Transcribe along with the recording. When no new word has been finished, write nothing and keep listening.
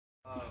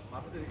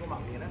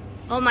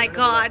Oh my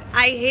god,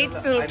 I hate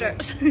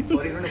filters.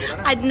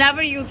 I'd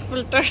never use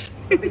filters.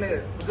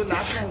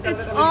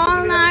 It's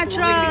all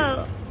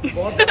natural.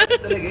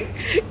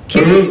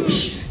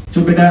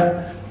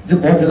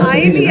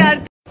 I भी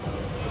यार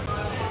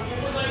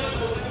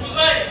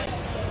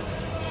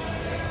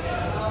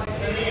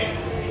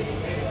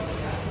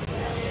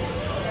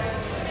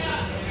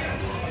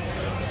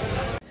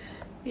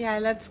Yeah,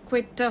 let's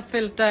quit the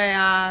filter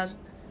यार.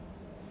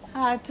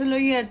 हाँ चलो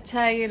ये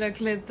अच्छा है, ये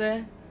रख लेते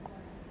हैं.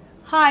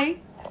 Hi.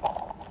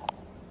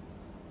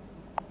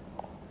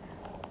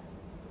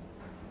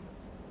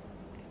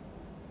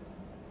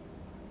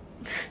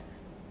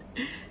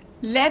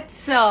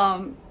 Let's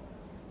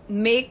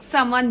make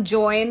someone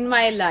join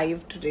my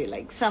live today,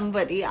 like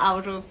somebody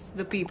out of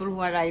the people who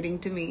are writing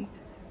to me.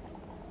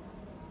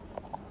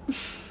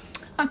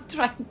 I'm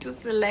trying to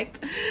select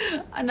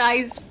a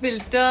nice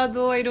filter,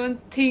 though I don't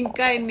think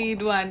I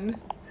need one.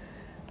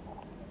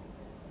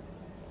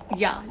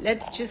 Yeah,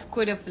 let's just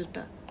quit a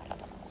filter.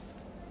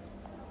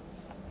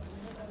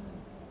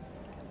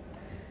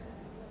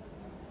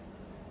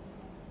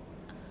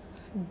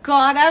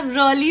 God, I've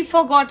really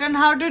forgotten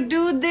how to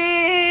do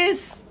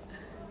this.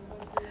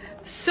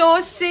 So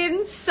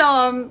since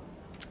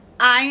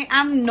I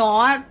am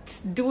not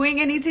doing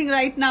anything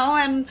right now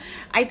and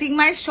I think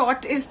my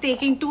shot is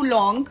taking too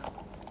long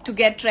to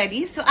get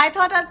ready, so I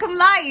thought I'd come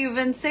live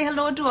and say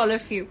hello to all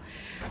of you.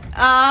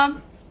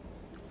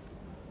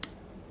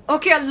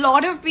 Okay, a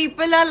lot of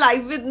people are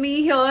live with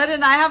me here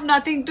and I have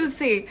nothing to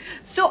say.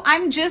 So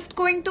I'm just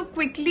going to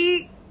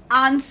quickly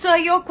answer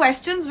your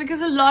questions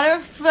because a lot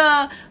of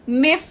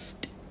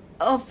miffed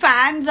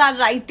fans are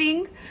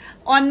writing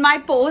on my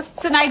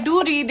posts and I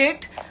do read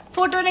it.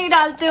 Photo नहीं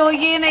डालते हो,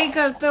 ये नहीं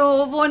करते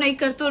हो, वो नहीं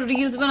करते हो,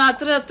 रील्स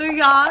बनाते रहते हो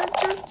यार.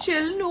 Just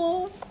chill.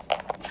 नो,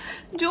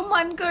 जो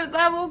मन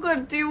करता है वो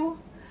करती हूँ.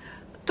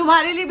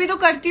 तुम्हारे लिए भी तो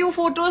करती हूँ,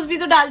 फोटोज भी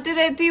तो डालते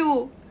रहती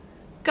हूँ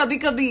कभी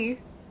कभी.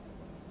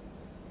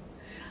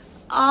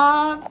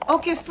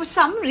 Okay, for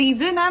some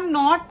reason I'm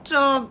not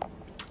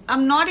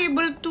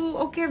able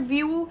to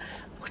view.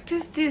 What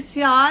is this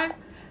yaar?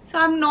 So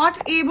I'm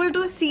not able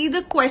to see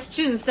the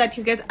questions that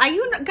you get. Are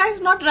you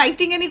guys not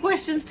writing any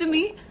questions to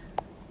me?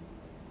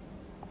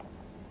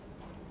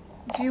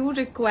 View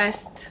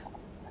request.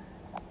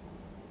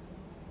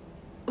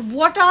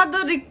 What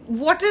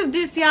is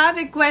this yaar?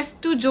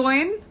 Request to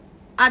join?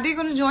 Are they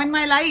going to join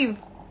my live?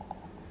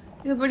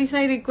 ये बड़ी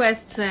सारी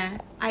requests हैं.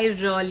 I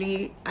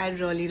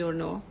really don't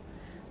know.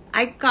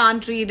 I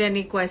can't read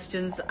any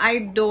questions. I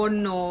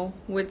don't know.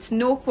 With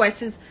no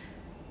questions.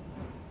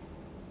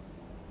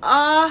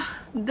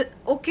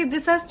 Okay,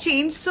 this has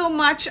changed so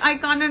much. I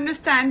can't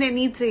understand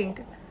anything.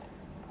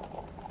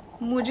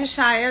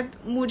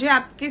 मुझे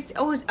आपके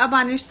अब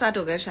आने start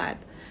हो गया शायद.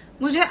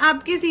 मुझे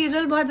आपकी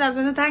सीरियल बहुत ज्यादा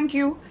पसंद है. Thank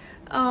you,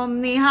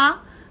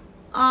 Neha.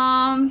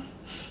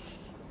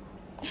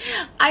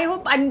 I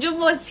hope Anjum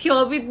was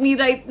here with me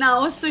right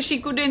now so she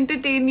could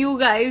entertain you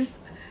guys.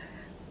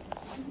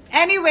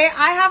 Anyway,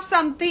 I have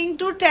something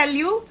to tell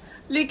you.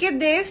 Look at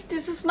this.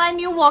 This is my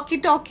new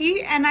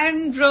walkie-talkie and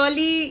I'm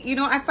really,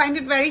 I find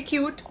it very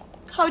cute.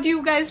 How do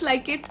you guys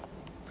like it?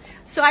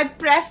 So I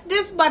press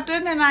this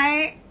button and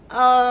I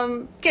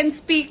can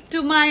speak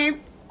to my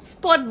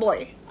spot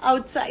boy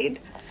outside.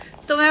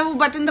 तो मैं वो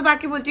button दबा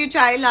के बोलती हूँ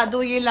चाय ला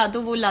दो, ये ला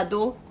दो, वो ला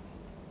दो.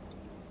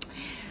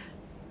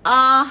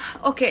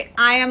 Okay,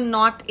 I am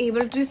not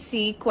able to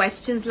see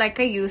questions like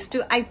I used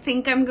to. I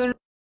think I'm going to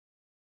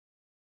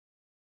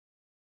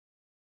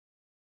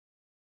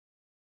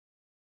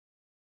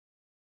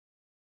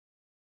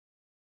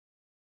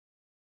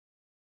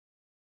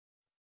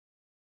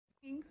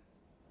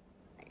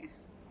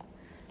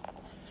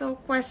So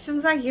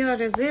questions are here,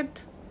 is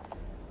it?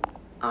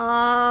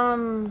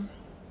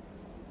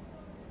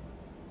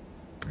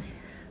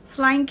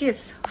 Flying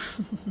kiss.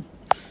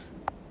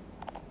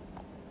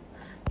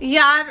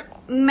 यार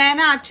मैं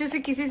ना अच्छे से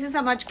किसी से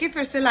समझ के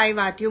फिर से लाइव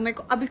आती हूँ. मेरे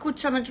को अभी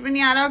कुछ समझ में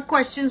नहीं आ रहा और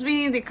क्वेश्चंस भी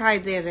नहीं दिखाई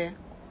दे रहे.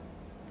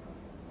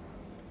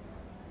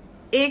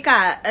 एक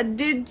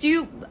did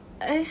you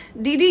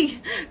दीदी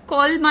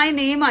call my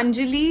name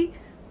Anjali,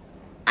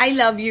 I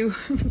love you.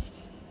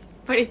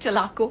 बड़े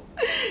चलाको,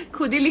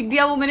 खुद ही लिख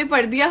दिया, वो मैंने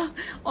पढ़ दिया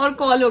और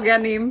कॉल हो गया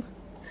name.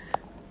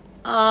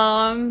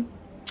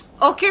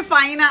 Okay,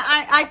 fine.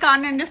 I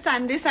can't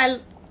understand this. I'll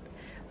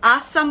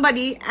ask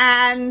somebody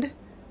and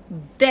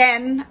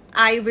then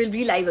I will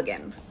be live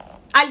again.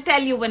 I'll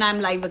tell you when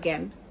I'm live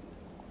again.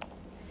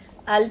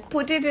 I'll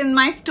put it in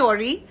my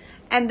story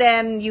and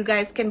then you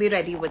guys can be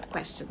ready with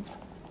questions.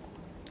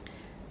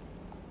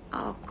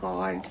 Oh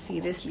God,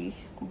 seriously.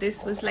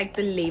 This was like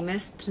the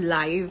lamest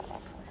live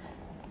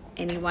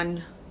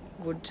anyone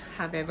would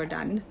have ever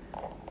done.